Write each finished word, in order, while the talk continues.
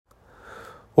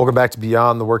Welcome back to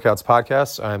Beyond the Workouts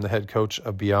podcast. I am the head coach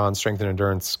of Beyond Strength and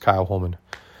Endurance, Kyle Holman.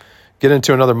 Get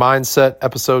into another mindset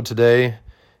episode today,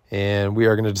 and we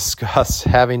are going to discuss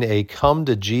having a come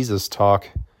to Jesus talk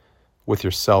with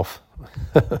yourself.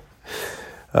 Come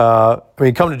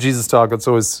to Jesus talk, that's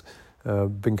always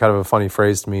been kind of a funny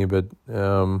phrase to me, but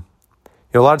a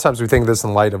lot of times we think of this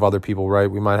in light of other people,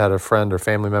 right? We might have a friend or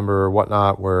family member or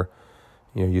whatnot where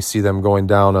you see them going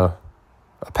down a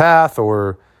path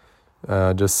or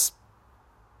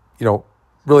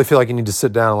really feel like you need to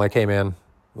sit down and like, hey man,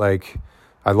 like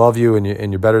I love you and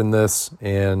you're better than this.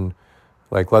 And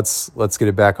like, let's get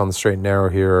it back on the straight and narrow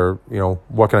here. Or,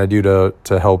 what can I do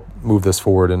to help move this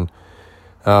forward? And,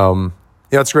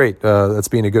 it's great. That's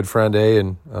being a good friend,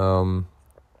 and,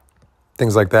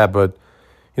 things like that. But,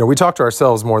 we talk to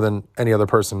ourselves more than any other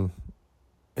person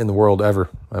in the world ever.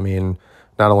 I mean,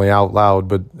 not only out loud,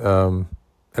 but,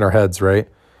 in our heads. Right.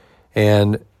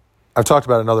 And I've talked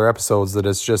about in other episodes that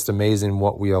it's just amazing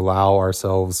what we allow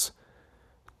ourselves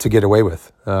to get away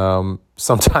with.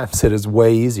 Sometimes it is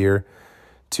way easier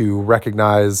to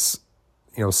recognize,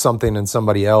 something in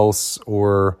somebody else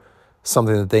or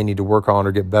something that they need to work on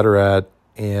or get better at,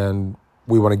 and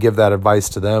we want to give that advice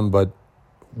to them, but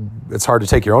it's hard to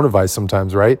take your own advice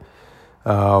sometimes, right?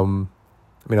 I've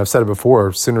said it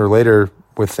before, sooner or later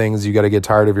with things, you got to get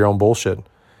tired of your own bullshit.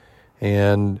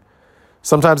 And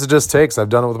sometimes it just takes. I've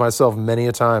done it with myself many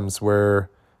a times where,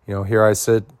 here I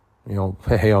sit,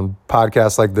 hey, on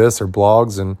podcasts like this or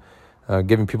blogs and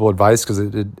giving people advice because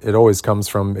it always comes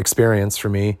from experience for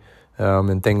me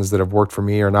and things that have worked for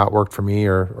me or not worked for me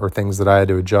or things that I had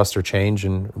to adjust or change,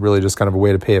 and really just kind of a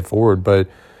way to pay it forward. But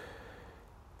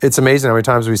it's amazing how many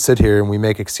times we sit here and we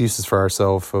make excuses for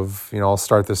ourselves of, I'll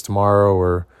start this tomorrow,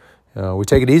 or we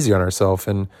take it easy on ourselves.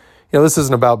 And, this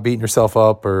isn't about beating yourself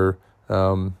up or,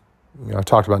 I've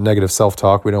talked about negative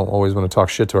self-talk. We don't always want to talk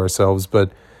shit to ourselves,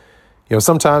 but,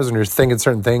 sometimes when you're thinking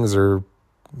certain things or,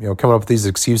 coming up with these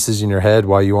excuses in your head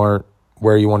why you aren't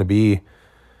where you want to be,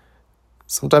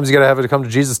 sometimes you got to have it come to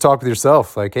Jesus talk with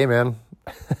yourself. Like, hey man,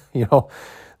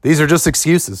 these are just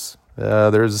excuses.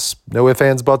 There's no ifs,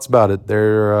 ands, buts about it.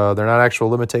 They're not actual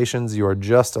limitations. You are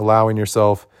just allowing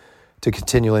yourself to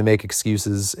continually make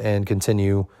excuses and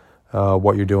continue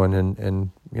what you're doing,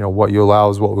 and what you allow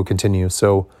is what will continue.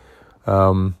 So,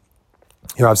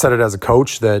 I've said it as a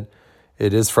coach that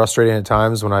it is frustrating at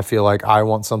times when I feel like I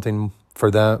want something for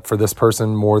this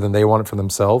person more than they want it for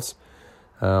themselves.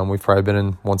 We've probably been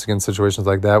in, once again, situations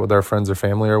like that with our friends or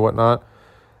family or whatnot.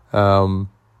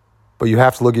 But you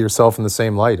have to look at yourself in the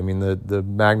same light. I mean, the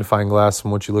magnifying glass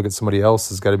from which you look at somebody else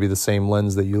has got to be the same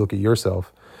lens that you look at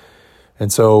yourself.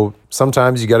 And so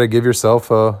sometimes you got to give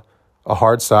yourself a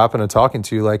hard stop and a talking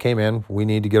to, like, hey man, we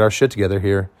need to get our shit together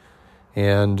here.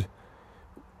 And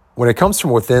when it comes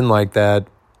from within like that,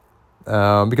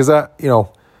 because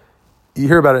you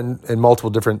hear about it in multiple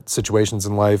different situations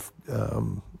in life,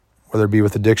 whether it be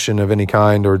with addiction of any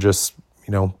kind or just,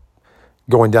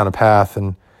 going down a path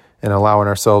and allowing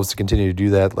ourselves to continue to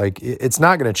do that. Like, it's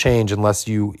not going to change unless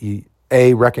you,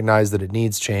 A, recognize that it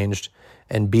needs changed,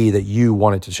 and B, that you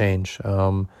want it to change.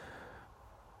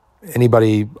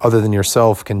 Anybody other than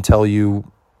yourself can tell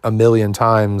you a million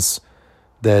times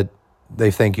that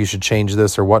they think you should change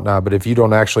this or whatnot. But if you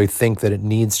don't actually think that it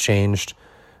needs changed,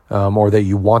 or that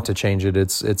you want to change it,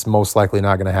 it's most likely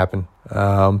not going to happen.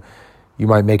 You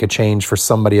might make a change for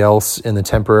somebody else in the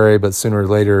temporary, but sooner or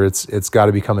later it's got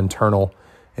to become internal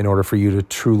in order for you to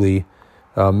truly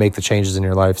make the changes in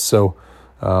your life. So,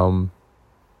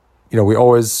 we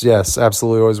always, yes,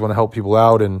 absolutely always want to help people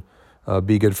out and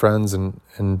be good friends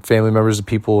and family members of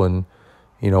people, and,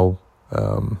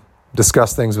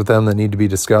 discuss things with them that need to be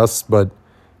discussed, but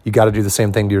you got to do the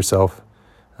same thing to yourself.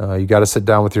 You got to sit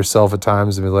down with yourself at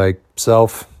times and be like,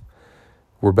 self,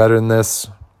 we're better than this.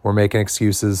 We're making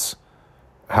excuses.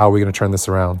 How are we going to turn this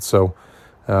around? So,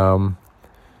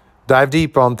 dive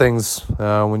deep on things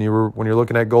when you're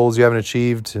looking at goals you haven't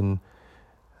achieved. And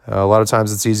a lot of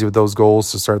times it's easy with those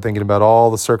goals to start thinking about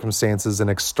all the circumstances and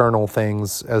external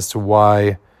things as to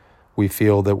why we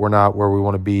feel that we're not where we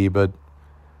want to be. But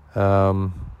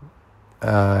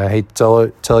I hate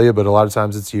to tell you, but a lot of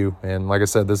times it's you. And like I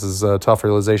said, this is a tough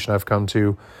realization I've come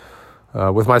to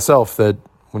with myself, that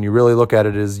when you really look at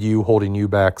it, is you holding you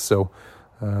back. So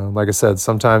like I said,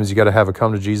 sometimes you got to have a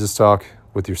come to Jesus talk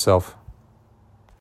with yourself.